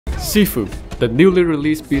Sifu, the newly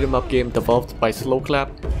released beat 'em up game developed by Slowclap,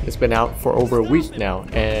 has been out for over a week now,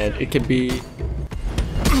 and it can be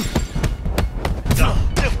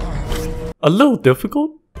a little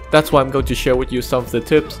difficult. That's why I'm going to share with you some of the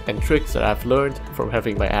tips and tricks that I've learned from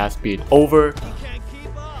having my ass beat over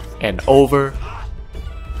and over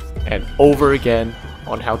and over again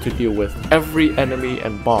on how to deal with every enemy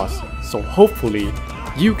and boss, so hopefully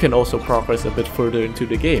you can also progress a bit further into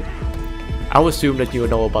the game. I'll assume that you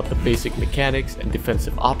know about the basic mechanics and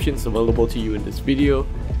defensive options available to you in this video.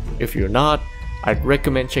 If you're not, I'd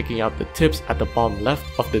recommend checking out the tips at the bottom left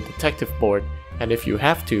of the detective board, and if you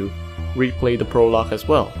have to, replay the prologue as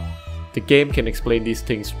well. The game can explain these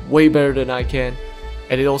things way better than I can,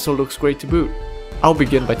 and it also looks great to boot. I'll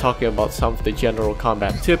begin by talking about some of the general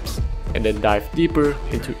combat tips, and then dive deeper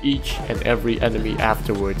into each and every enemy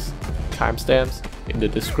afterwards. Timestamps in the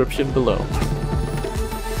description below.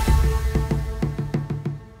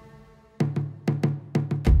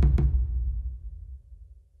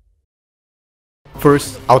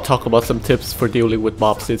 First, I'll talk about some tips for dealing with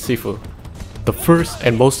mobs in Sifu. The first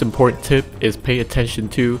and most important tip is pay attention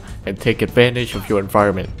to and take advantage of your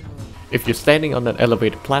environment. If you're standing on an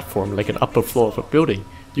elevated platform like an upper floor of a building,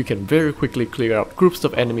 you can very quickly clear out groups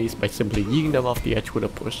of enemies by simply yeeting them off the edge with a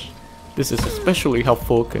push. This is especially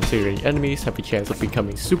helpful considering enemies have a chance of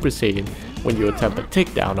becoming Super Saiyan when you attempt a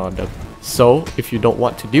takedown on them. So, if you don't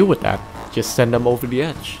want to deal with that, just send them over the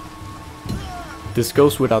edge. This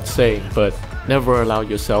goes without saying, but never allow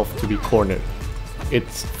yourself to be cornered.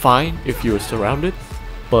 It's fine if you're surrounded,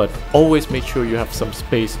 but always make sure you have some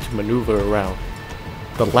space to maneuver around.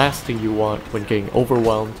 The last thing you want when getting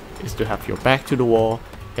overwhelmed is to have your back to the wall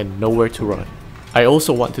and nowhere to run. I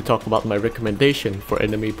also want to talk about my recommendation for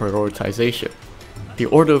enemy prioritization. The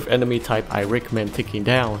order of enemy type I recommend taking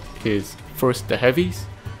down is first the heavies,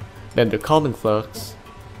 then the common thugs,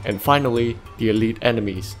 and finally the elite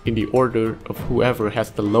enemies in the order of whoever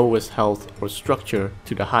has the lowest health or structure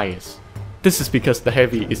to the highest. This is because the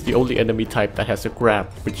heavy is the only enemy type that has a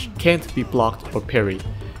grab which can't be blocked or parried,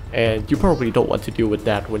 and you probably don't want to deal with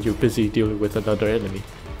that when you're busy dealing with another enemy.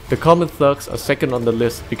 The common thugs are second on the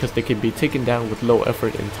list because they can be taken down with low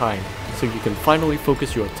effort and time, so you can finally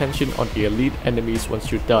focus your attention on the elite enemies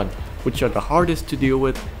once you're done, which are the hardest to deal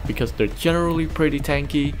with because they're generally pretty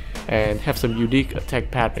tanky and have some unique attack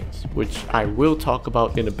patterns, which I will talk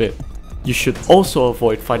about in a bit. You should also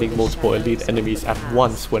avoid fighting multiple elite enemies at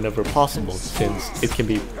once whenever possible, since it can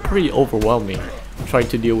be pretty overwhelming trying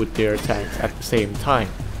to deal with their attacks at the same time.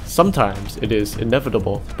 Sometimes it is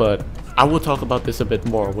inevitable, but I will talk about this a bit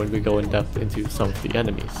more when we go in depth into some of the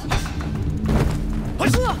enemies.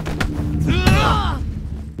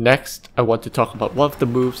 Next, I want to talk about one of the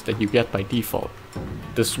moves that you get by default,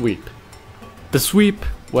 the sweep. The sweep,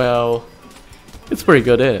 well, it's pretty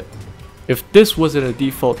good in it. If this wasn't a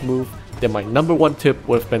default move, then my number one tip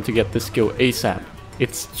would have been to get this skill ASAP.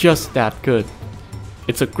 It's just that good.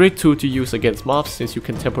 It's a great tool to use against mobs since you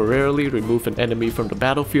can temporarily remove an enemy from the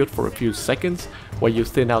battlefield for a few seconds while you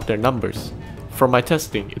thin out their numbers. From my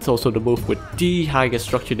testing, it's also the move with the highest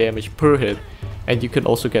structure damage per hit, and you can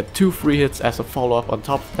also get 2 free hits as a follow-up on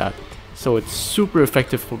top of that, so it's super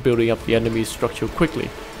effective for building up the enemy's structure quickly.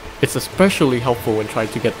 It's especially helpful when trying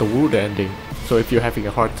to get the wound ending, so if you're having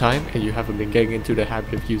a hard time and you haven't been getting into the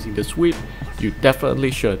habit of using the sweep, you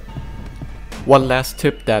definitely should. One last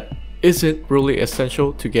tip that isn't really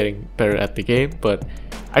essential to getting better at the game, but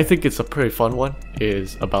I think it's a pretty fun one,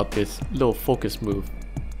 is about this little focus move,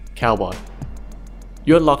 Cowboy.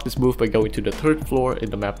 You unlock this move by going to the 3rd floor in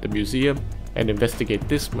the map The Museum and investigate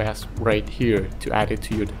this mask right here to add it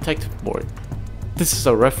to your detective board. This is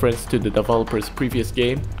a reference to the developer's previous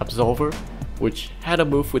game, Absolver, which had a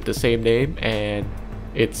move with the same name, and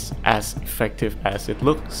it's as effective as it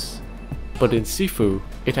looks. But in Sifu,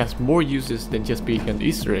 it has more uses than just being an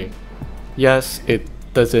Easter egg. Yes, it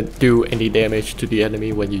doesn't do any damage to the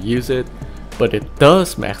enemy when you use it, but it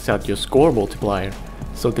does max out your score multiplier,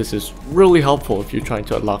 so this is really helpful if you're trying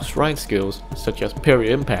to unlock shrine skills such as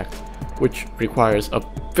Parry Impact, which requires a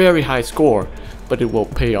very high score, but it will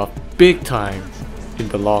pay off big time in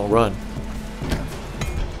the long run.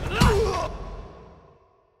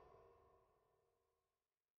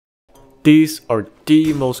 These are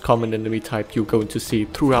the most common enemy type you're going to see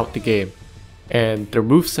throughout the game, and their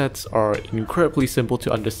movesets are incredibly simple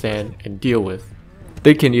to understand and deal with.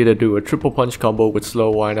 They can either do a triple punch combo with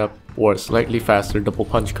slow windup or a slightly faster double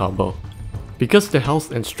punch combo. Because the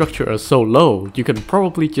health and structure are so low, you can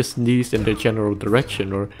probably just sneeze in their general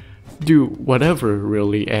direction or do whatever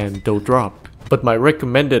really and they'll drop. But my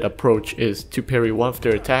recommended approach is to parry one of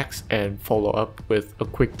their attacks and follow up with a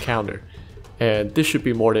quick counter. and this should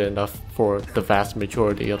be more than enough for the vast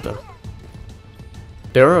majority of them.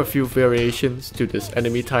 There are a few variations to this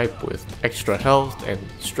enemy type with extra health and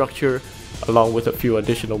structure, along with a few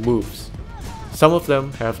additional moves. Some of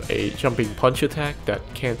them have a jumping punch attack that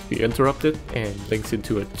can't be interrupted and links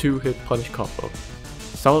into a 2-hit punch combo.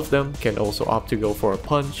 Some of them can also opt to go for a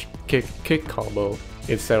punch, kick, kick combo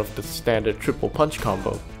instead of the standard triple punch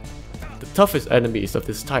combo. The toughest enemies of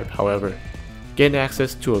this type, however, gain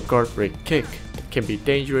access to a guard break kick that can be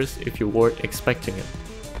dangerous if you weren't expecting it.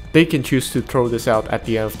 They can choose to throw this out at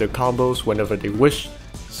the end of their combos whenever they wish,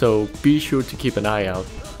 so be sure to keep an eye out.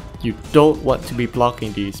 You don't want to be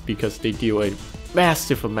blocking these because they deal a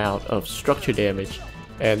massive amount of structure damage,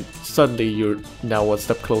 and suddenly you're now one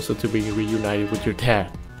step closer to being reunited with your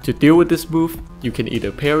dad. To deal with this move, you can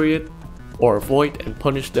either parry it or avoid and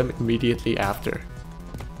punish them immediately after.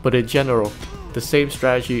 But in general, the same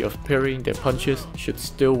strategy of parrying their punches should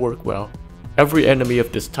still work well. Every enemy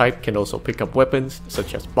of this type can also pick up weapons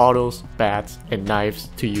such as bottles, bats, and knives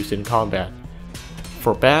to use in combat.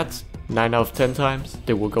 For bats, 9 out of 10 times,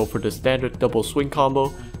 they will go for the standard double swing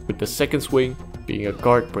combo, with the second swing being a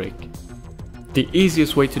guard break. The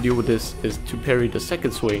easiest way to deal with this is to parry the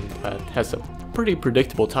second swing that has a pretty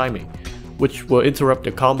predictable timing, which will interrupt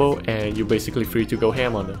the combo and you're basically free to go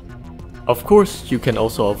ham on it. Of course, you can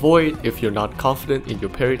also avoid if you're not confident in your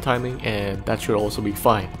parry timing, and that should also be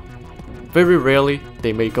fine. Very rarely,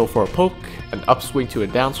 they may go for a poke, an upswing to a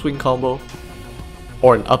downswing combo,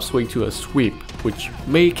 or an upswing to a sweep, which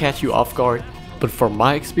may catch you off guard, but from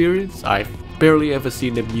my experience, I've barely ever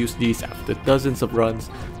seen them use these after dozens of runs,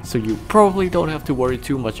 so you probably don't have to worry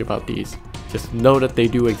too much about these. Just know that they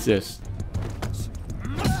do exist.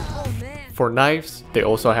 For knives, they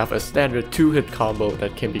also have a standard 2-hit combo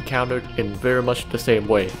that can be countered in very much the same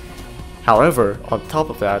way. However, on top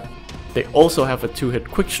of that, they also have a 2-hit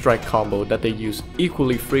quick strike combo that they use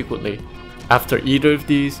equally frequently. After either of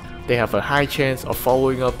these, they have a high chance of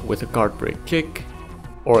following up with a guard break kick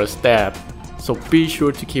or a stab, so be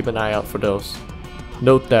sure to keep an eye out for those.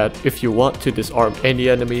 Note that if you want to disarm any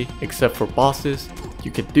enemy except for bosses, you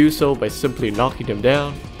can do so by simply knocking them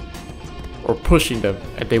down or pushing them,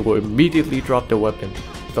 and they will immediately drop their weapon,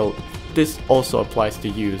 though this also applies to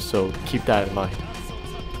you, so keep that in mind.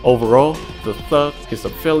 Overall, the Thug is a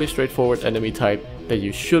fairly straightforward enemy type that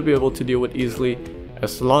you should be able to deal with easily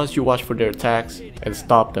as long as you watch for their attacks and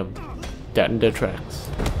stop them dead in their tracks.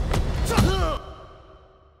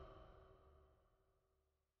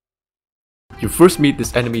 You first meet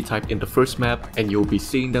this enemy type in the first map and you'll be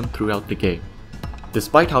seeing them throughout the game.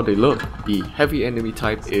 Despite how they look, the heavy enemy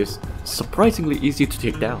type is surprisingly easy to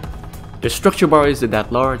take down. Their structure bar isn't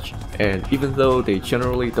that large, and even though they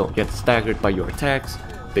generally don't get staggered by your attacks,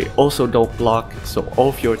 they also don't block, so all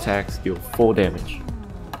of your attacks deal full damage.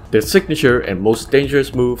 Their signature and most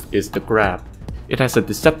dangerous move is the grab. It has a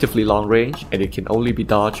deceptively long range and it can only be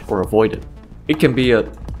dodged or avoided. It can be a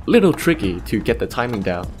little tricky to get the timing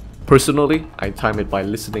down. Personally, I time it by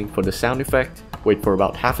listening for the sound effect, wait for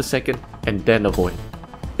about half a second, and then avoid.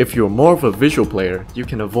 If you're more of a visual player, you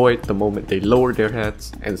can avoid the moment they lower their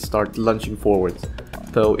heads and start lunging forwards,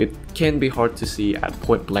 though it can be hard to see at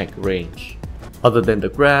point blank range. Other than the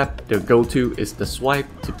grab, their go-to is the swipe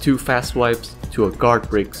to 2 fast swipes to a guard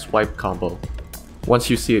break swipe combo. Once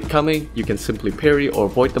you see it coming, you can simply parry or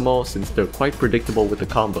avoid them all since they're quite predictable with the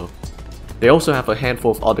combo. They also have a handful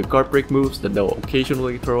of other guard break moves that they'll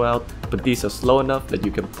occasionally throw out, but these are slow enough that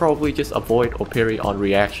you can probably just avoid or parry on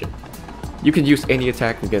reaction. You can use any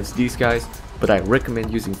attack against these guys, but I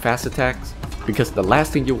recommend using fast attacks because the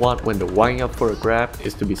last thing you want when they're winding up for a grab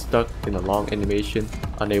is to be stuck in a long animation,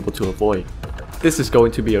 unable to avoid. This is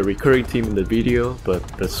going to be a recurring theme in the video, but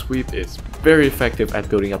the sweep is very effective at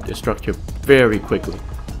building up their structure very quickly.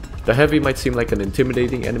 The heavy might seem like an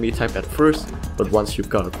intimidating enemy type at first, but once you've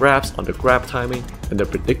got a grasp on the grab timing and the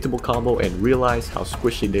predictable combo and realize how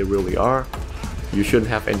squishy they really are, you shouldn't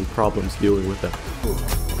have any problems dealing with them.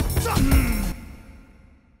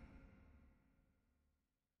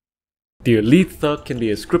 The Elite Thug can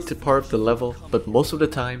be a scripted part of the level, but most of the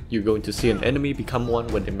time you're going to see an enemy become one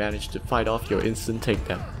when they manage to fight off your instant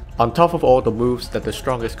takedown. On top of all the moves that the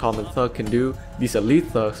strongest common Thug can do, these Elite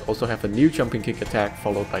Thugs also have a new jumping kick attack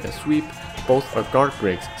followed by the sweep. Both are guard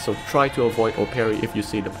breaks, so try to avoid or parry if you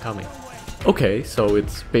see them coming. Okay, so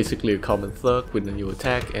it's basically a common Thug with a new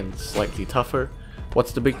attack and slightly tougher.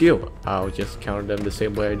 What's the big deal? I'll just counter them the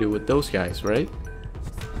same way I do with those guys, right?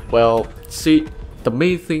 Well, see, the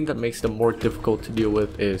main thing that makes them more difficult to deal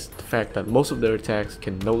with is the fact that most of their attacks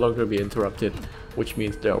can no longer be interrupted, which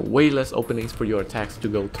means there are way less openings for your attacks to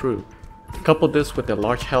go through. Couple this with a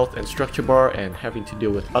large health and structure bar and having to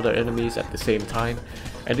deal with other enemies at the same time,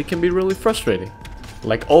 and it can be really frustrating.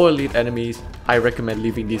 Like all elite enemies, I recommend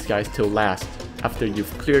leaving these guys till last, after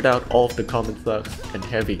you've cleared out all of the common thugs and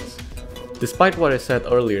heavies. Despite what I said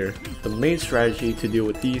earlier, the main strategy to deal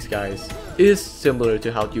with these guys is similar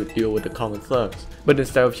to how you deal with the common thugs, but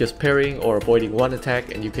instead of just parrying or avoiding one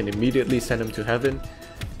attack and you can immediately send them to heaven,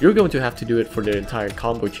 you're going to have to do it for their entire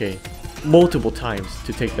combo chain, multiple times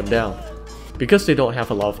to take them down. Because they don't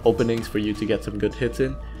have a lot of openings for you to get some good hits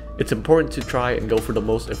in, it's important to try and go for the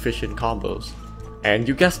most efficient combos. And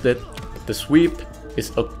you guessed it, the sweep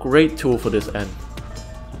is a great tool for this end.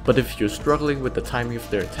 But if you're struggling with the timing of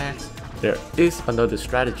their attacks, there is another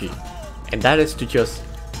strategy, and that is to just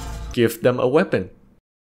give them a weapon.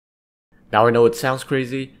 Now I know it sounds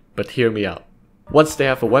crazy, but hear me out. Once they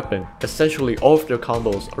have a weapon, essentially all of their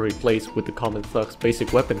combos are replaced with the common thug's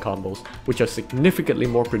basic weapon combos, which are significantly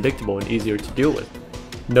more predictable and easier to deal with.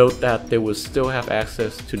 Note that they will still have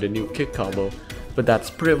access to the new kick combo, but that's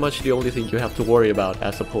pretty much the only thing you have to worry about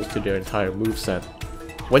as opposed to their entire moveset.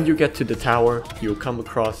 When you get to the tower, you'll come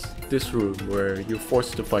across this room where you're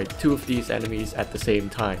forced to fight two of these enemies at the same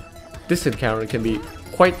time. This encounter can be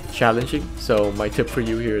quite challenging, so my tip for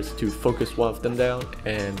you here is to focus one of them down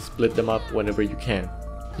and split them up whenever you can.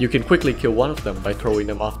 You can quickly kill one of them by throwing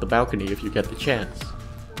them off the balcony if you get the chance.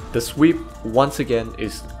 The sweep, once again,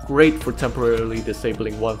 is great for temporarily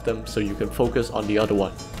disabling one of them so you can focus on the other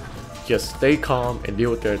one. Just stay calm and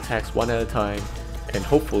deal with their attacks one at a time, and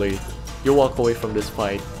hopefully, you'll walk away from this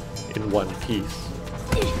fight in one piece.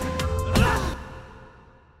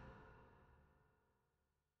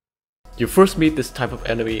 You first meet this type of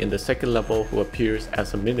enemy in the second level who appears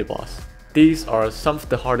as a mini-boss. These are some of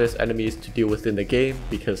the hardest enemies to deal with in the game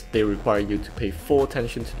because they require you to pay full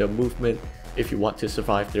attention to their movement if you want to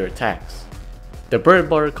survive their attacks. The bread and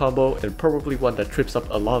butter combo, and probably one that trips up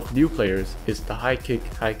a lot of new players, is the high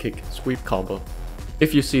kick sweep combo.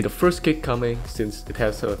 If you see the first kick coming, since it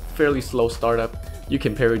has a fairly slow startup, you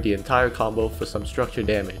can parry the entire combo for some structure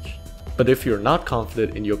damage. But if you're not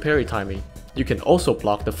confident in your parry timing, you can also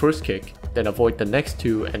block the first kick, then avoid the next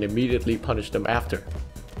two and immediately punish them after.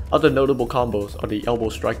 Other notable combos are the elbow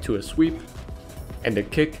strike to a sweep, and the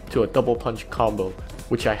kick to a double punch combo,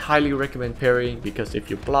 which I highly recommend parrying because if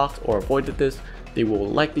you blocked or avoided this, they will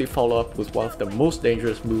likely follow up with one of the most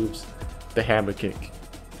dangerous moves, the hammer kick.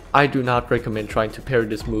 I do not recommend trying to parry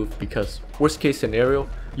this move because worst case scenario,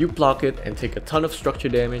 you block it and take a ton of structure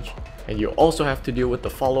damage, and you also have to deal with the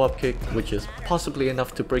follow-up kick, which is possibly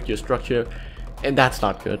enough to break your structure, and that's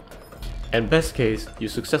not good. And best case, you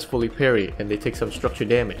successfully parry and they take some structure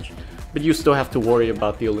damage, but you still have to worry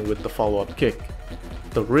about dealing with the follow-up kick.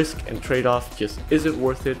 The risk and trade-off just isn't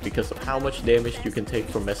worth it because of how much damage you can take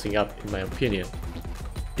from messing up, in my opinion.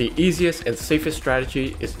 The easiest and safest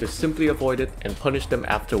strategy is to simply avoid it and punish them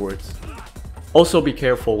afterwards. Also be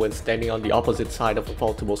careful when standing on the opposite side of a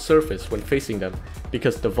vaultable surface when facing them,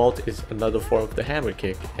 because the vault is another form of the hammer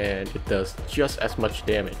kick and it does just as much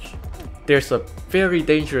damage. There's a very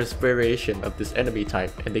dangerous variation of this enemy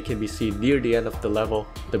type and they can be seen near the end of the level,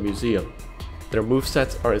 the museum. Their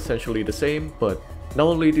movesets are essentially the same, but not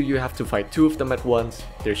only do you have to fight two of them at once,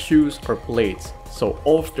 their shoes are blades, so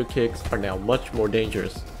all of their kicks are now much more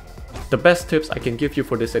dangerous. The best tips I can give you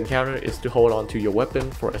for this encounter is to hold on to your weapon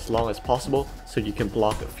for as long as possible so you can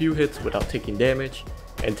block a few hits without taking damage,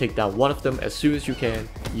 and take down one of them as soon as you can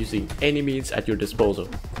using any means at your disposal.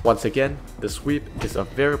 Once again, the sweep is a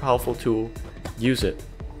very powerful tool, use it.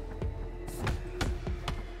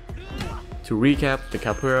 To recap, the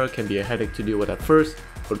Capoeira can be a headache to deal with at first,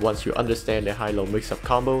 but once you understand the high-low mix-up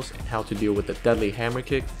combos and how to deal with the deadly hammer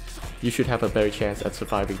kick, you should have a better chance at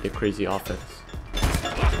surviving the crazy offense.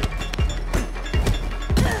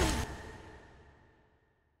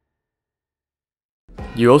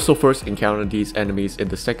 You also first encounter these enemies in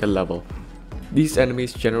the second level. These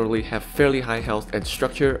enemies generally have fairly high health and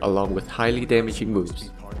structure along with highly damaging moves.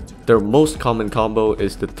 Their most common combo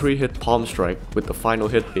is the 3-hit palm strike, with the final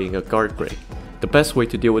hit being a guard break. The best way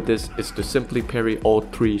to deal with this is to simply parry all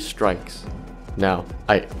 3 strikes. Now,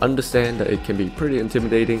 I understand that it can be pretty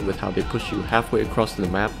intimidating with how they push you halfway across the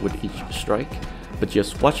map with each strike, but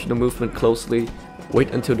just watch the movement closely,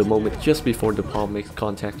 wait until the moment just before the palm makes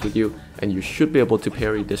contact with you, and you should be able to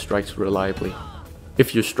parry the strikes reliably.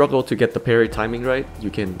 If you struggle to get the parry timing right, you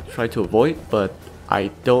can try to avoid, but I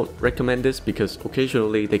don't recommend this because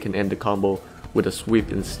occasionally they can end the combo with a sweep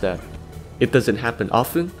instead. It doesn't happen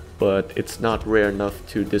often, but it's not rare enough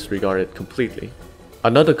to disregard it completely.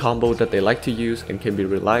 Another combo that they like to use and can be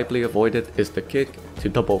reliably avoided is the kick to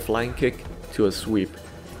double flying kick to a sweep.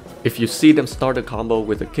 If you see them start a combo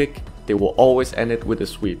with a kick, they will always end it with a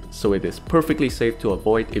sweep, so it is perfectly safe to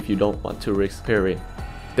avoid if you don't want to risk parrying.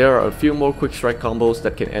 There are a few more quick strike combos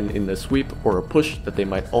that can end in a sweep or a push that they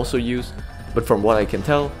might also use, but from what I can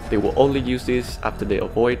tell, they will only use these after they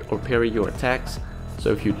avoid or parry your attacks,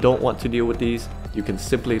 so if you don't want to deal with these, you can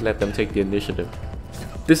simply let them take the initiative.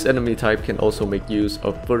 This enemy type can also make use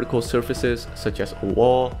of vertical surfaces such as a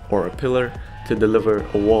wall or a pillar to deliver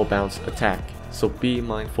a wall bounce attack, so be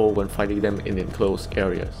mindful when fighting them in enclosed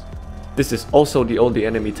areas. This is also the only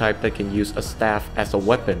enemy type that can use a staff as a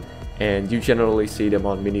weapon, and you generally see them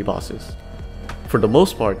on mini bosses. For the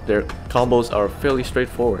most part, their combos are fairly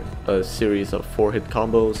straightforward, a series of 4-hit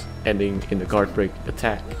combos ending in a guard break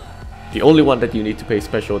attack. The only one that you need to pay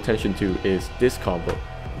special attention to is this combo,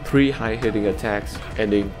 3 high-hitting attacks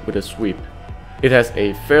ending with a sweep. It has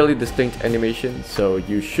a fairly distinct animation, so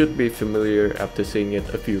you should be familiar after seeing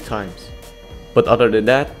it a few times. But other than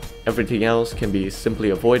that, everything else can be simply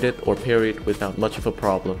avoided or parried without much of a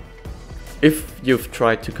problem. If you've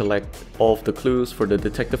tried to collect all of the clues for the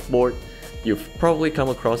detective board, you've probably come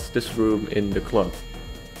across this room in the club.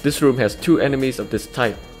 This room has 2 enemies of this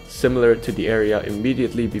type, similar to the area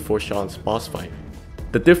immediately before Sean's boss fight.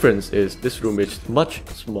 The difference is this room is much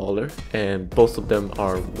smaller and both of them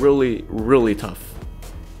are really tough.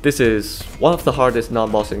 This is one of the hardest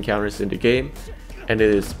non-boss encounters in the game, and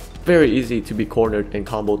it is very easy to be cornered and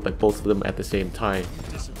comboed by both of them at the same time.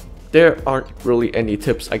 There aren't really any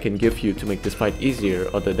tips I can give you to make this fight easier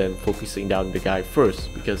other than focusing down the guy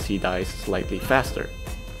first because he dies slightly faster.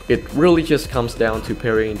 It really just comes down to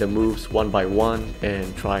parrying the moves one by one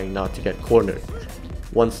and trying not to get cornered.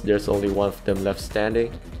 Once there's only one of them left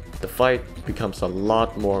standing, the fight becomes a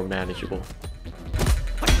lot more manageable.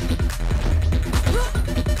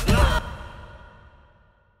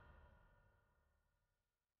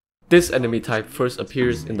 This enemy type first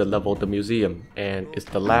appears in the level The Museum and is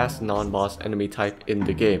the last non-boss enemy type in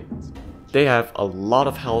the game. They have a lot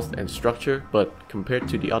of health and structure, but compared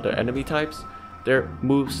to the other enemy types, their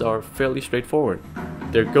moves are fairly straightforward.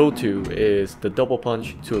 Their go-to is the double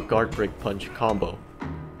punch to a guard break punch combo.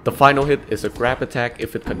 The final hit is a grab attack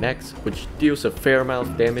if it connects, which deals a fair amount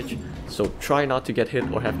of damage, so try not to get hit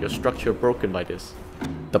or have your structure broken by this.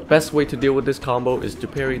 The best way to deal with this combo is to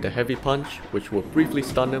parry the heavy punch, which will briefly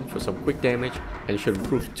stun them for some quick damage and shouldn't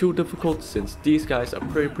prove too difficult since these guys are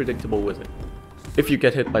pretty predictable with it. If you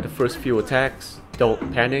get hit by the first few attacks,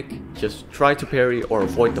 don't panic, just try to parry or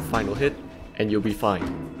avoid the final hit and you'll be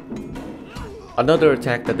fine. Another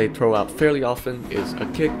attack that they throw out fairly often is a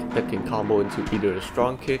kick that can combo into either a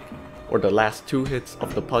strong kick or the last 2 hits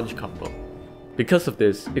of the punch combo. Because of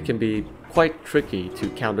this, it can be quite tricky to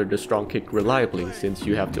counter the strong kick reliably since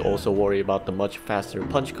you have to also worry about the much faster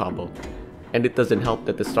punch combo, and it doesn't help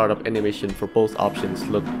that the startup animation for both options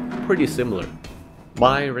look pretty similar.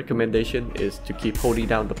 My recommendation is to keep holding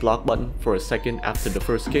down the block button for a second after the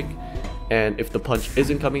first kick, and if the punch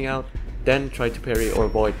isn't coming out, then try to parry or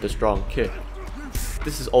avoid the strong kick.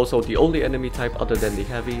 This is also the only enemy type other than the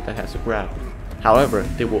heavy that has a grab. However,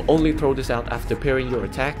 they will only throw this out after parrying your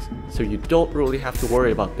attacks, so you don't really have to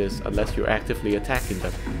worry about this unless you're actively attacking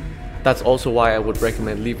them. That's also why I would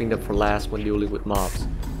recommend leaving them for last when dealing with mobs,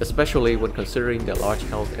 especially when considering their large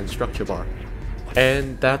health and structure bar.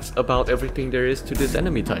 And that's about everything there is to this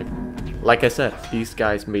enemy type. Like I said, these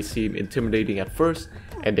guys may seem intimidating at first,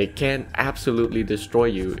 and they can absolutely destroy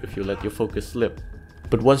you if you let your focus slip.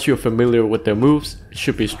 But once you're familiar with their moves, it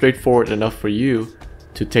should be straightforward enough for you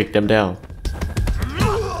to take them down.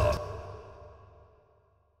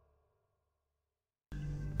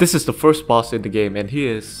 This is the first boss in the game and he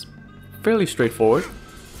is fairly straightforward.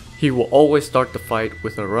 He will always start the fight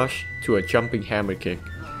with a rush to a jumping hammer kick.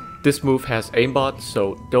 This move has aimbot,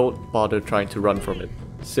 so don't bother trying to run from it.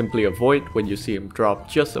 Simply avoid when you see him drop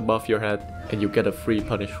just above your head and you get a free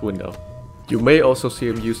punish window. You may also see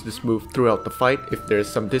him use this move throughout the fight if there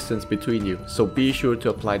is some distance between you, so be sure to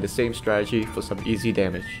apply the same strategy for some easy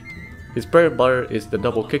damage. His bread and butter is the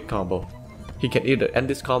double kick combo. He can either end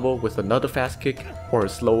this combo with another fast kick or a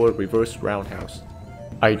slower reverse roundhouse.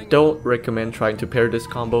 I don't recommend trying to pair this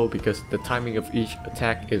combo because the timing of each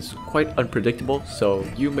attack is quite unpredictable, so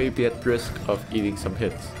you may be at risk of eating some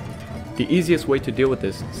hits. The easiest way to deal with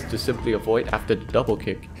this is to simply avoid after the double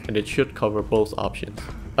kick, and it should cover both options.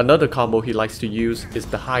 Another combo he likes to use is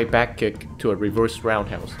the high back kick to a reverse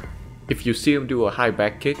roundhouse. If you see him do a high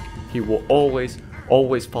back kick, he will always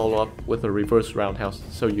follow up with a reverse roundhouse,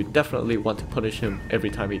 so you definitely want to punish him every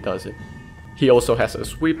time he does it. He also has a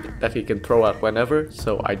sweep that he can throw out whenever,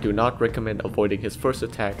 so I do not recommend avoiding his first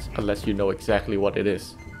attacks unless you know exactly what it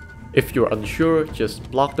is. If you're unsure, just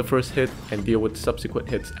block the first hit and deal with subsequent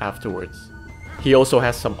hits afterwards. He also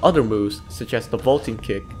has some other moves such as the vaulting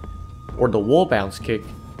kick, or the wall bounce kick,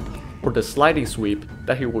 or the sliding sweep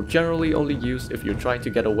that he will generally only use if you're trying to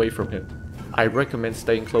get away from him. I recommend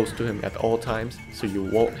staying close to him at all times so you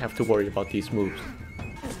won't have to worry about these moves.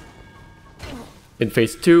 In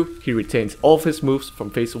phase 2, he retains all of his moves from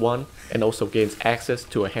phase 1 and also gains access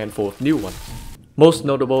to a handful of new ones. Most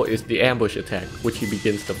notable is the ambush attack, which he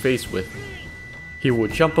begins the phase with. He will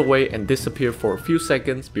jump away and disappear for a few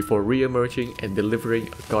seconds before re-emerging and delivering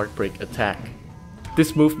a guard break attack.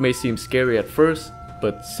 This move may seem scary at first,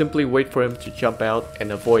 but simply wait for him to jump out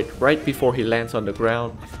and avoid right before he lands on the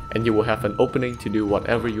ground, and you will have an opening to do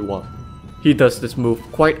whatever you want. He does this move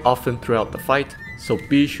quite often throughout the fight, so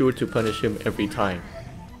be sure to punish him every time.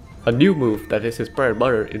 A new move that is his bread and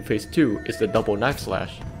butter in phase 2 is the double knife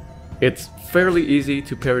slash. It's fairly easy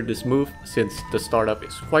to parry this move since the startup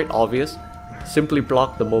is quite obvious. Simply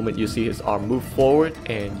block the moment you see his arm move forward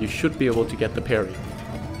and you should be able to get the parry.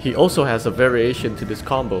 He also has a variation to this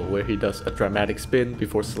combo where he does a dramatic spin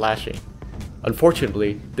before slashing.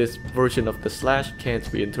 Unfortunately, this version of the slash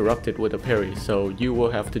can't be interrupted with a parry, so you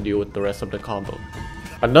will have to deal with the rest of the combo.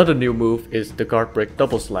 Another new move is the guard break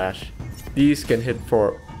double slash. These can hit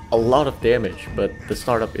for a lot of damage, but the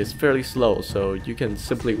startup is fairly slow, so you can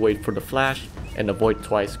simply wait for the flash and avoid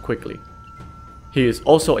twice quickly. He is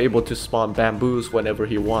also able to spawn bamboos whenever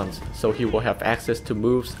he wants, so he will have access to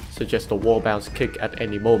moves such as the wall bounce kick at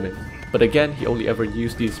any moment. But again, he only ever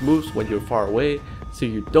uses these moves when you're far away, so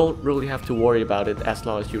you don't really have to worry about it as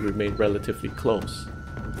long as you remain relatively close.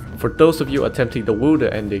 For those of you attempting the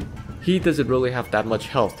Wuda ending, he doesn't really have that much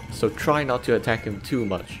health, so try not to attack him too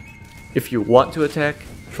much. If you want to attack,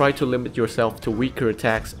 try to limit yourself to weaker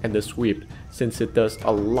attacks and the sweep, since it does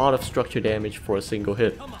a lot of structure damage for a single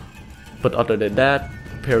hit. But other than that,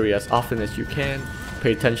 parry as often as you can,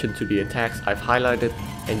 pay attention to the attacks I've highlighted,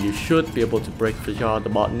 and you should be able to break John the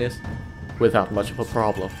Botanist without much of a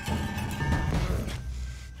problem.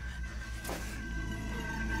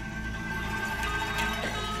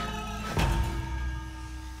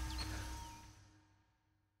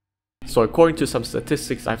 So according to some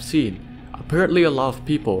statistics I've seen, apparently a lot of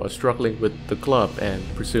people are struggling with the club and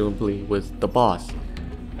presumably with the boss.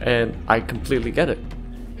 And I completely get it.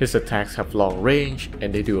 His attacks have long range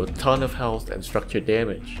and they do a ton of health and structure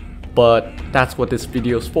damage. But that's what this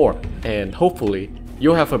video is for, and hopefully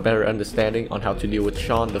you'll have a better understanding on how to deal with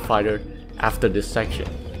Sean the fighter after this section.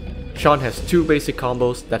 Sean has two basic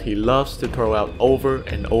combos that he loves to throw out over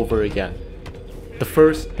and over again. The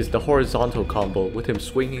first is the horizontal combo with him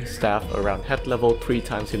swinging staff around head level 3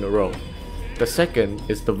 times in a row. The second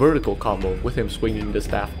is the vertical combo with him swinging the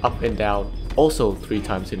staff up and down also 3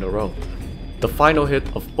 times in a row. The final hit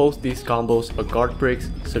of both these combos are guard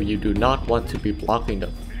breaks, so you do not want to be blocking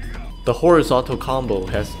them. The horizontal combo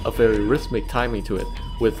has a very rhythmic timing to it,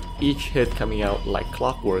 with each hit coming out like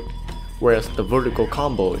clockwork, whereas the vertical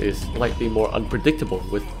combo is slightly more unpredictable,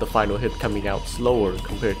 with the final hit coming out slower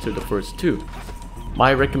compared to the first two.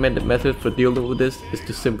 My recommended method for dealing with this is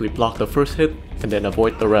to simply block the first hit and then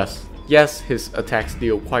avoid the rest. Yes, his attacks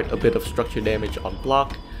deal quite a bit of structure damage on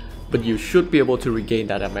block, but you should be able to regain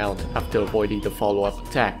that amount after avoiding the follow-up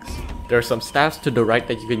attacks. There are some staffs to the right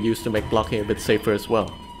that you can use to make blocking a bit safer as well.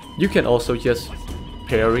 You can also just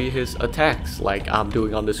parry his attacks like I'm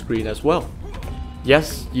doing on the screen as well.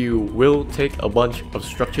 Yes, you will take a bunch of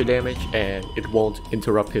structure damage and it won't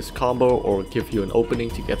interrupt his combo or give you an opening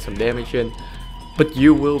to get some damage in, but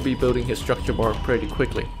you will be building his structure bar pretty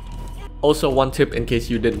quickly. Also, one tip in case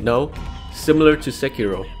you didn't know, similar to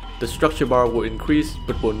Sekiro, the structure bar will increase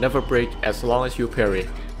but will never break as long as you parry,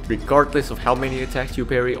 regardless of how many attacks you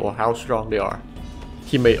parry or how strong they are.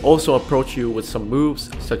 He may also approach you with some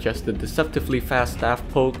moves such as the deceptively fast staff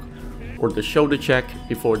poke or the shoulder check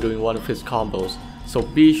before doing one of his combos, so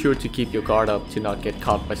be sure to keep your guard up to not get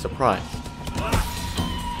caught by surprise.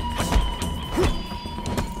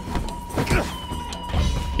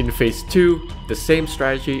 In phase 2, the same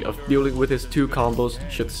strategy of dealing with his two combos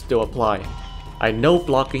should still apply. I know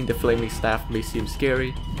blocking the flaming staff may seem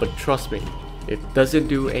scary, but trust me, it doesn't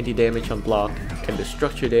do any damage on block, and the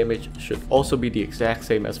structure damage should also be the exact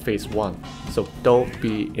same as phase 1, so don't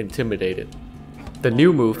be intimidated. The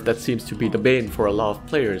new move that seems to be the bane for a lot of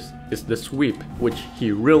players is the sweep, which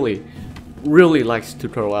he really likes to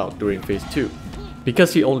throw out during phase 2.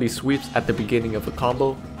 Because he only sweeps at the beginning of a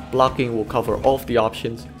combo, blocking will cover all of the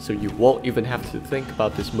options, so you won't even have to think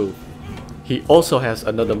about this move. He also has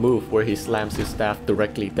another move where he slams his staff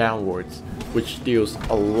directly downwards, which deals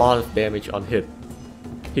a lot of damage on hit.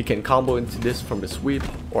 He can combo into this from the sweep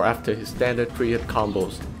or after his standard 3-hit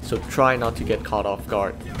combos, so try not to get caught off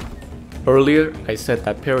guard. Earlier, I said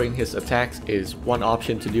that parrying his attacks is one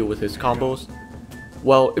option to deal with his combos.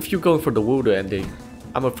 Well, if you're going for the Voodoo ending,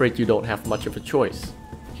 I'm afraid you don't have much of a choice.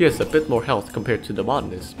 He has a bit more health compared to the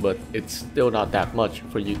Botanist, but it's still not that much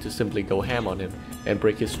for you to simply go ham on him and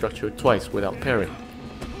break his structure twice without parrying.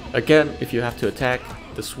 Again, if you have to attack,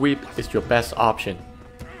 the sweep is your best option.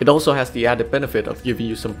 It also has the added benefit of giving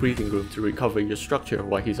you some breathing room to recover your structure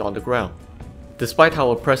while he's on the ground. Despite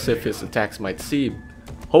how oppressive his attacks might seem,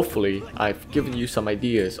 hopefully I've given you some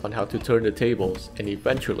ideas on how to turn the tables and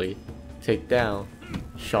eventually take down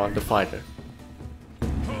Sean the Fighter.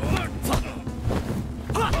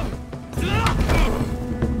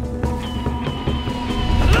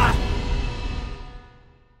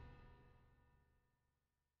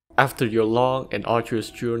 After your long and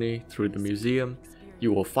arduous journey through the museum,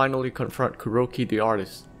 you will finally confront Kuroki the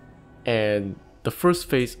artist, and the first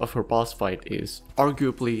phase of her boss fight is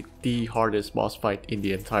arguably the hardest boss fight in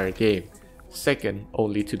the entire game, second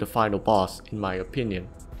only to the final boss in my opinion.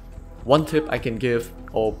 One tip I can give,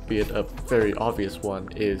 albeit a very obvious one,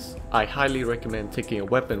 is I highly recommend taking a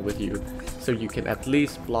weapon with you so you can at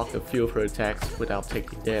least block a few of her attacks without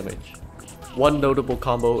taking damage. One notable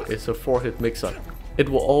combo is her 4-hit mix-up. It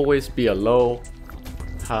will always be a low,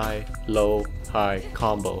 high,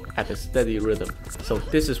 combo at a steady rhythm, so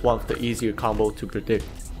this is one of the easier combos to predict.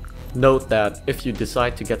 Note that if you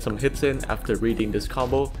decide to get some hits in after reading this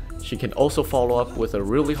combo, she can also follow up with a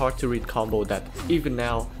really hard to read combo that even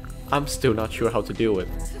now, I'm still not sure how to deal with,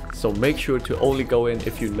 so make sure to only go in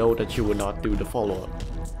if you know that you will not do the follow-up.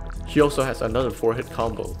 She also has another 4-hit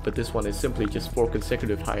combo, but this one is simply just 4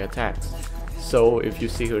 consecutive high attacks, so if you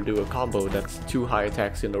see her do a combo that's 2 high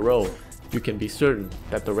attacks in a row, you can be certain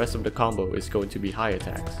that the rest of the combo is going to be high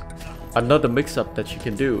attacks. Another mix-up that you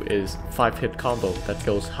can do is 5-hit combo that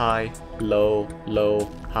goes high, low,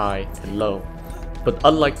 high, and low. But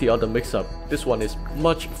unlike the other mix-up, this one is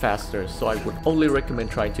much faster, so I would only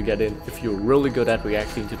recommend trying to get in if you're really good at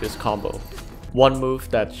reacting to this combo. One move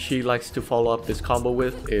that she likes to follow up this combo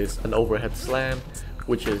with is an overhead slam,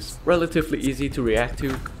 which is relatively easy to react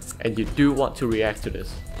to, and you do want to react to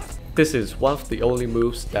this. This is one of the only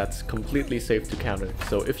moves that's completely safe to counter,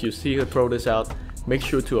 so if you see her throw this out, make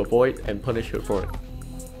sure to avoid and punish her for it.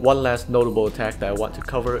 One last notable attack that I want to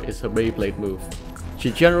cover is her Beyblade move. She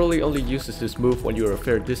generally only uses this move when you're a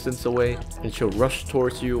fair distance away, and she'll rush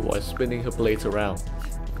towards you while spinning her blades around.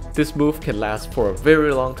 This move can last for a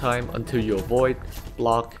very long time until you avoid,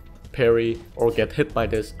 block, parry, or get hit by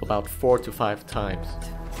this about 4 to 5 times.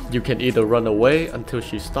 You can either run away until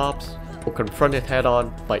she stops, or confront it head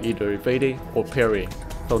on by either evading or parrying,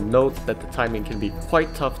 though note that the timing can be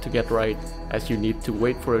quite tough to get right as you need to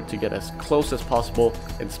wait for it to get as close as possible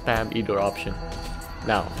and spam either option.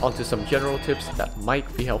 Now onto some general tips that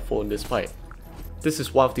might be helpful in this fight. This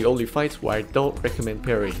is one of the only fights where I don't recommend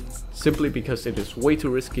parrying, simply because it is way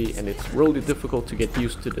too risky and it's really difficult to get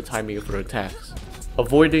used to the timing of her attacks.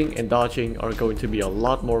 Avoiding and dodging are going to be a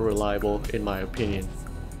lot more reliable in my opinion.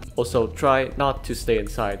 Also, try not to stay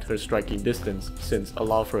inside her striking distance since a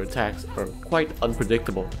lot of her attacks are quite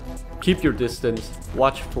unpredictable. Keep your distance,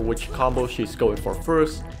 watch for which combo she's going for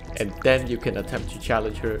first, and then you can attempt to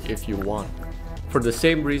challenge her if you want. For the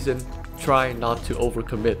same reason, try not to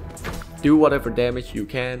overcommit. Do whatever damage you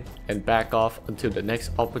can and back off until the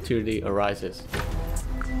next opportunity arises.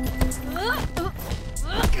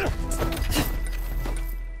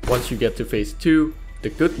 Once you get to phase 2, the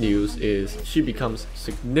good news is she becomes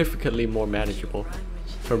significantly more manageable.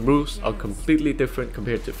 Her moves are completely different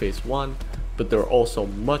compared to phase 1, but they're also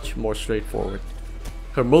much more straightforward.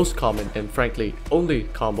 Her most common and frankly only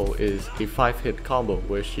combo is a 5-hit combo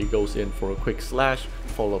where she goes in for a quick slash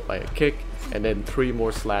followed by a kick and then 3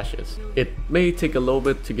 more slashes. It may take a little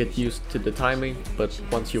bit to get used to the timing, but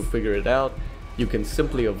once you figure it out, you can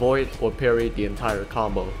simply avoid or parry the entire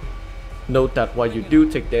combo. Note that while you do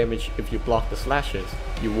take damage if you block the slashes,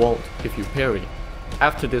 you won't if you parry.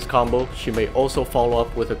 After this combo, she may also follow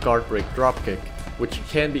up with a guard break dropkick, which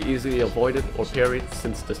can be easily avoided or parried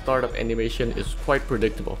since the startup animation is quite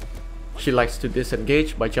predictable. She likes to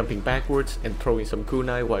disengage by jumping backwards and throwing some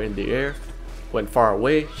kunai while in the air. When far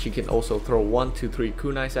away, she can also throw 1 to 3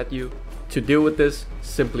 kunais at you. To deal with this,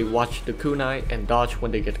 simply watch the kunai and dodge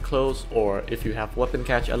when they get close, or if you have weapon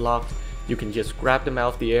catch unlocked, you can just grab them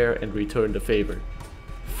out of the air and return the favor.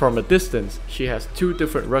 From a distance, she has 2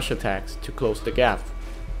 different rush attacks to close the gap.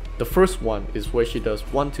 The first one is where she does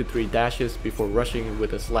 1 to 3 dashes before rushing in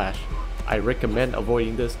with a slash. I recommend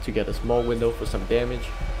avoiding this to get a small window for some damage,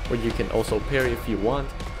 or you can also parry if you want,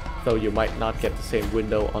 though you might not get the same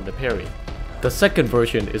window on the parry. The second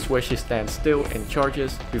version is where she stands still and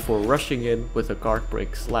charges before rushing in with a guard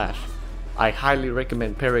break slash. I highly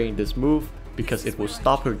recommend parrying this move because it will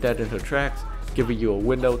stop her dead in her tracks, giving you a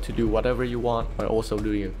window to do whatever you want while also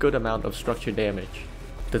doing a good amount of structure damage.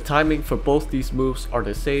 The timing for both these moves are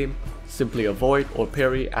the same, simply avoid or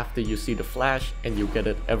parry after you see the flash and you get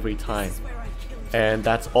it every time. And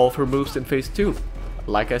that's all for moves in phase 2.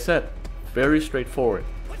 Like I said, very straightforward.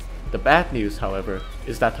 The bad news, however,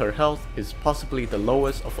 is that her health is possibly the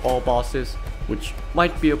lowest of all bosses, which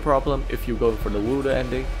might be a problem if you go for the Wuda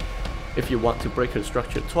ending. If you want to break her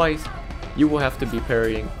structure twice, you will have to be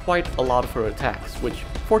parrying quite a lot of her attacks, which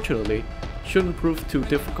fortunately shouldn't prove too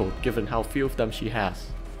difficult given how few of them she has.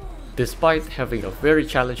 Despite having a very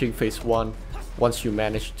challenging phase 1, once you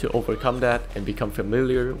manage to overcome that and become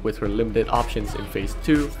familiar with her limited options in phase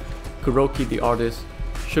 2, Kuroki the artist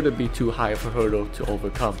shouldn't be too high of a hurdle to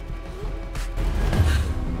overcome.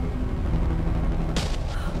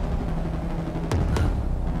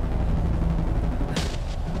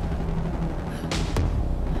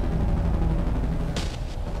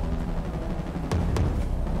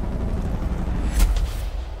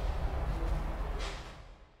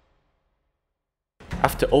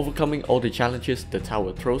 After overcoming all the challenges the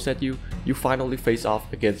tower throws at you, you finally face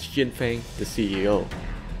off against Jinfeng, the CEO.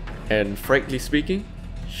 And frankly speaking,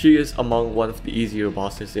 she is among one of the easier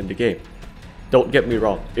bosses in the game. Don't get me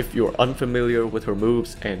wrong, if you're unfamiliar with her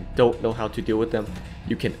moves and don't know how to deal with them,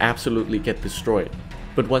 you can absolutely get destroyed.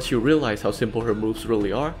 But once you realize how simple her moves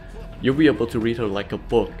really are, you'll be able to read her like a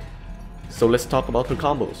book. So let's talk about her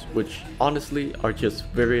combos, which honestly are just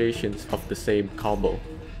variations of the same combo.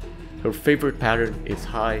 Her favorite pattern is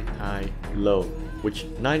high, high, low, which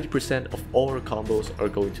 90% of all her combos are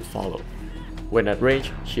going to follow. When at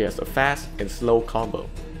range, she has a fast and slow combo.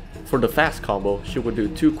 For the fast combo, she will do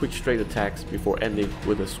 2 quick straight attacks before ending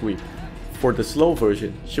with a sweep. For the slow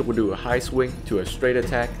version, she will do a high swing to a straight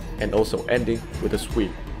attack and also ending with a sweep.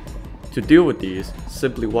 To deal with these,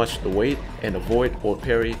 simply watch the weight and avoid or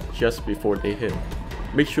parry just before they hit.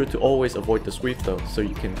 Make sure to always avoid the sweep though, so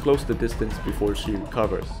you can close the distance before she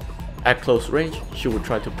recovers. At close range, she will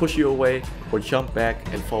try to push you away or jump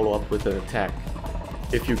back and follow up with an attack.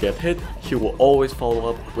 If you get hit, she will always follow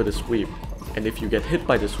up with a sweep. And if you get hit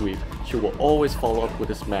by the sweep, she will always follow up with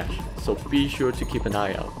a smash, so be sure to keep an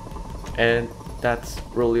eye out. And that's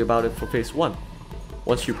really about it for phase 1.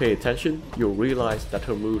 Once you pay attention, you'll realize that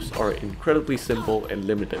her moves are incredibly simple and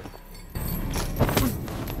limited.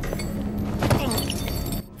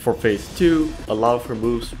 For phase 2, a lot of her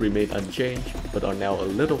moves remain unchanged but are now a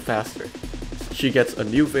little faster. She gets a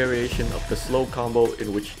new variation of the slow combo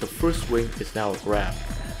in which the first swing is now a grab.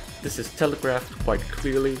 This is telegraphed quite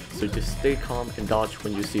clearly, so just stay calm and dodge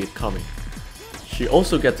when you see it coming. She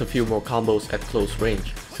also gets a few more combos at close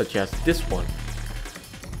range, such as this one.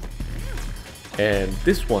 And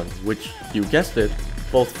this one, which, you guessed it,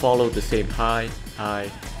 both follow the same high, high,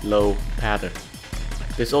 low pattern.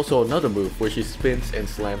 There's also another move where she spins and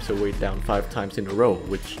slams her weight down 5 times in a row,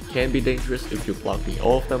 which can be dangerous if you're blocking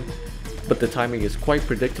all of them, but the timing is quite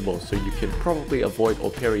predictable, so you can probably avoid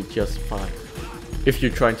or parry just fine. If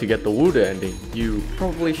you're trying to get the Wuda ending, you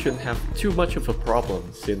probably shouldn't have too much of a problem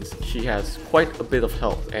since she has quite a bit of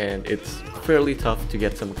health and it's fairly tough to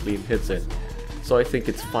get some clean hits in. So I think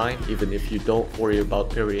it's fine even if you don't worry about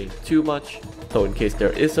parrying too much, though in case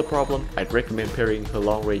there is a problem, I'd recommend parrying her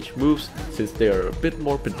long range moves since they are a bit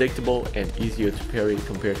more predictable and easier to parry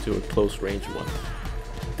compared to a close range one.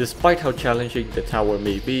 Despite how challenging the tower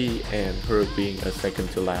may be and her being a second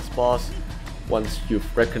to last boss, once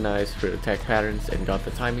you've recognized her attack patterns and got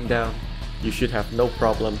the timing down, you should have no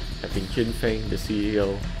problem having Jinfeng, the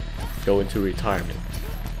CEO, go into retirement.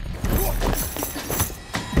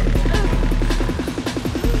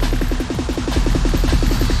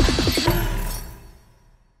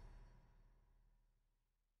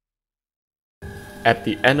 At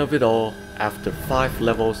the end of it all, after 5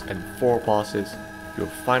 levels and 4 bosses, you're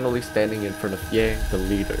finally standing in front of Yang, the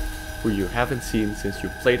leader, who you haven't seen since you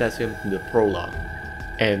played as him in the prologue.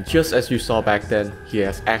 And just as you saw back then, he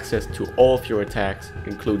has access to all of your attacks,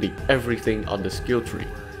 including everything on the skill tree.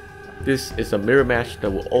 This is a mirror match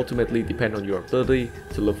that will ultimately depend on your ability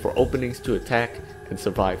to look for openings to attack and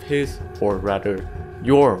survive his, or rather,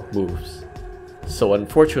 your moves. So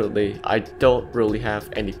unfortunately, I don't really have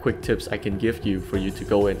any quick tips I can give you for you to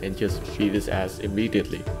go in and just beat his ass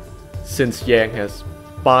immediately. Since Yang has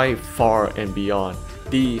by far and beyond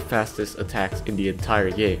the fastest attacks in the entire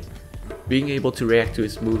game, being able to react to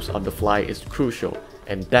his moves on the fly is crucial,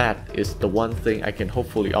 and that is the one thing I can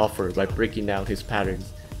hopefully offer by breaking down his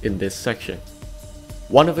patterns in this section.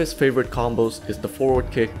 One of his favorite combos is the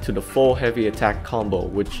forward kick to the full heavy attack combo,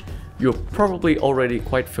 which you're probably already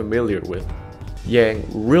quite familiar with. Yang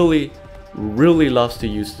really really loves to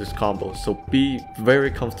use this combo, so be very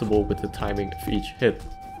comfortable with the timing of each hit.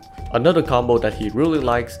 Another combo that he really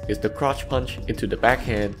likes is the crotch punch into the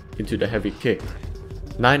backhand into the heavy kick.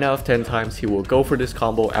 9 out of 10 times he will go for this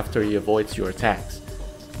combo after he avoids your attacks.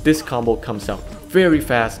 This combo comes out very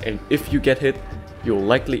fast, and if you get hit, you'll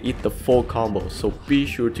likely eat the full combo, so be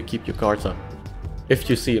sure to keep your guards up. If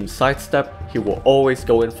you see him sidestep, he will always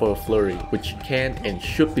go in for a flurry, which can and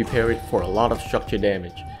should be parried for a lot of structure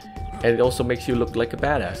damage. And it also makes you look like a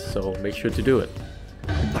badass, so make sure to do it.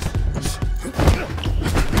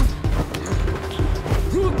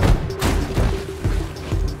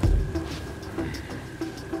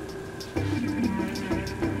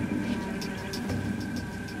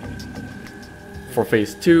 For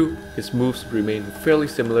phase 2, his moves remain fairly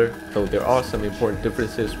similar, though there are some important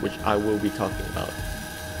differences which I will be talking about.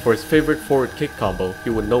 For his favorite forward kick combo, he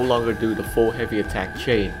will no longer do the full heavy attack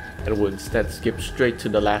chain, and will instead skip straight to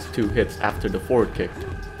the last 2 hits after the forward kick.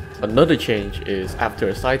 Another change is after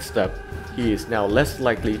a sidestep, he is now less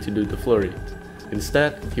likely to do the flurry.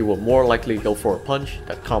 Instead, he will more likely go for a punch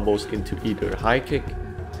that combos into either a high kick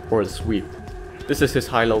or a sweep. This is his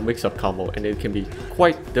high-low mix-up combo, and it can be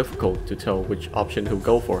quite difficult to tell which option he'll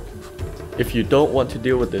go for. If you don't want to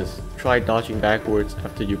deal with this, try dodging backwards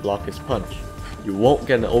after you block his punch. You won't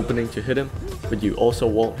get an opening to hit him, but you also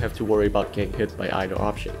won't have to worry about getting hit by either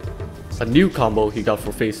option. A new combo he got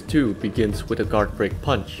for phase 2 begins with a guard break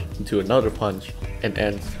punch into another punch and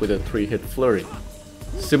ends with a 3-hit flurry.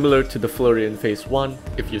 Similar to the flurry in phase 1,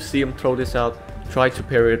 if you see him throw this out, try to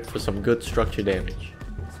parry it for some good structure damage.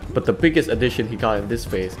 But the biggest addition he got in this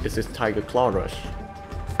phase is his Tiger Claw Rush.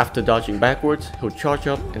 After dodging backwards, he'll charge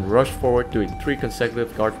up and rush forward doing 3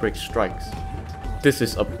 consecutive guard break strikes. This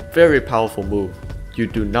is a very powerful move. You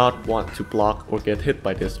do not want to block or get hit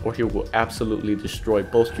by this, or he will absolutely destroy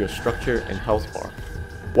both your structure and health bar.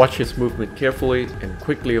 Watch his movement carefully and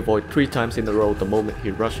quickly avoid 3 times in a row the moment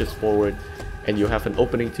he rushes forward, and you have an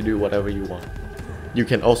opening to do whatever you want. You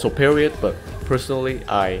can also parry it, but personally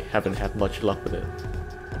I haven't had much luck with it.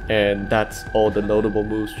 And that's all the notable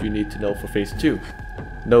moves you need to know for phase 2.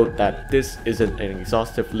 Note that this isn't an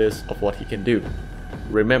exhaustive list of what he can do.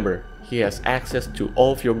 Remember, he has access to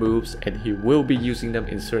all of your moves and he will be using them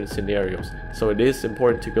in certain scenarios, so it is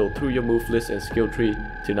important to go through your move list and skill tree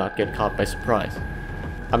to not get caught by surprise.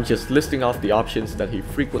 I'm just listing off the options that he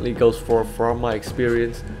frequently goes for from my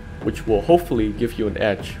experience, which will hopefully give you an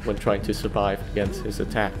edge when trying to survive against his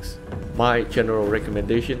attacks. My general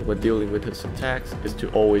recommendation when dealing with his attacks is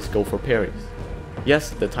to always go for parries.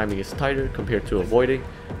 Yes, the timing is tighter compared to avoiding,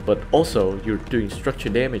 but also you're doing structure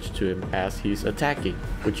damage to him as he's attacking,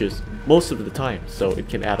 which is most of the time, so it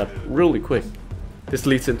can add up really quick. This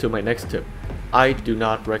leads into my next tip. I do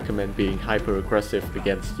not recommend being hyper aggressive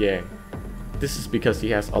against Yang. This is because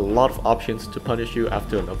he has a lot of options to punish you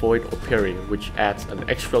after an avoid or parry, which adds an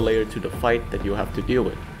extra layer to the fight that you have to deal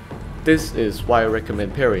with. This is why I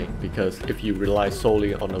recommend parrying, because if you rely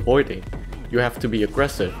solely on avoiding, you have to be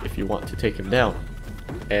aggressive if you want to take him down.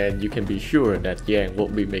 And you can be sure that Yang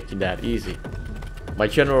won't be making that easy. My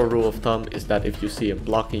general rule of thumb is that if you see him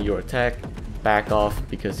blocking your attack, back off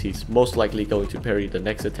because he's most likely going to parry the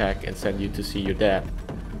next attack and send you to see your dad.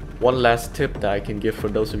 One last tip that I can give for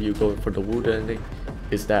those of you going for the wood ending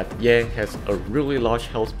is that Yang has a really large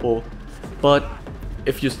health pool, but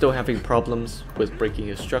if you're still having problems with breaking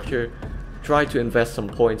his structure, try to invest some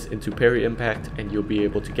points into parry impact and you'll be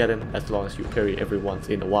able to get him as long as you parry every once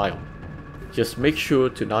in a while. Just make sure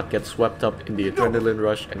to not get swept up in the adrenaline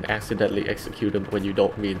rush and accidentally execute him when you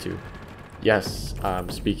don't mean to. Yes, I'm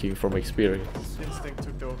speaking from experience.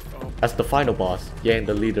 As the final boss, Yang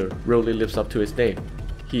the leader really lives up to his name.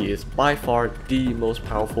 He is by far the most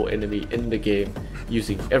powerful enemy in the game,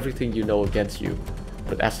 using everything you know against you.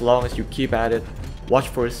 But as long as you keep at it, watch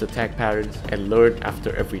for his attack patterns and learn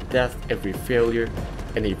after every death, every failure,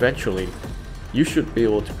 and eventually, you should be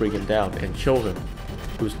able to bring him down and show him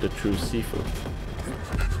who's the true Sifu.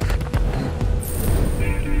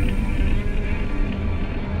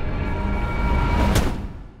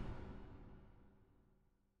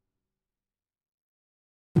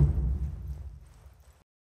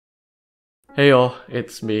 Hey y'all,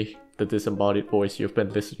 it's me, the disembodied voice you've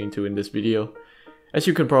been listening to in this video. As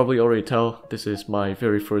you can probably already tell, this is my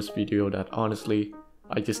very first video that honestly,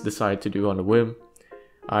 I just decided to do on a whim.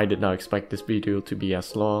 I did not expect this video to be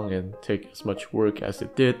as long and take as much work as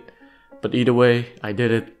it did, but either way, I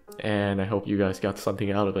did it, and I hope you guys got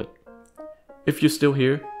something out of it. If you're still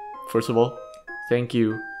here, first of all, thank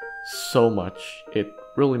you so much. It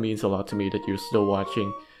really means a lot to me that you're still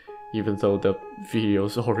watching, even though the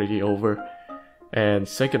video's already over. And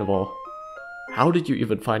second of all, How did you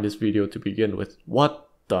even find this video to begin with? What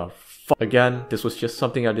the fuck? Again, this was just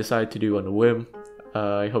something I decided to do on a whim.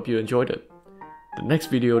 I hope you enjoyed it. The next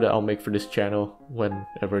video that I'll make for this channel,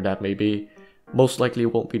 whenever that may be, most likely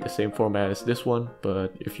won't be the same format as this one,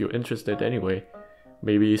 but if you're interested anyway,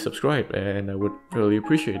 maybe subscribe and I would really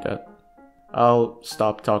appreciate that. I'll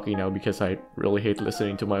stop talking now because I really hate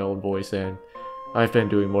listening to my own voice and I've been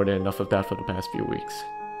doing more than enough of that for the past few weeks.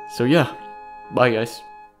 So yeah, bye guys.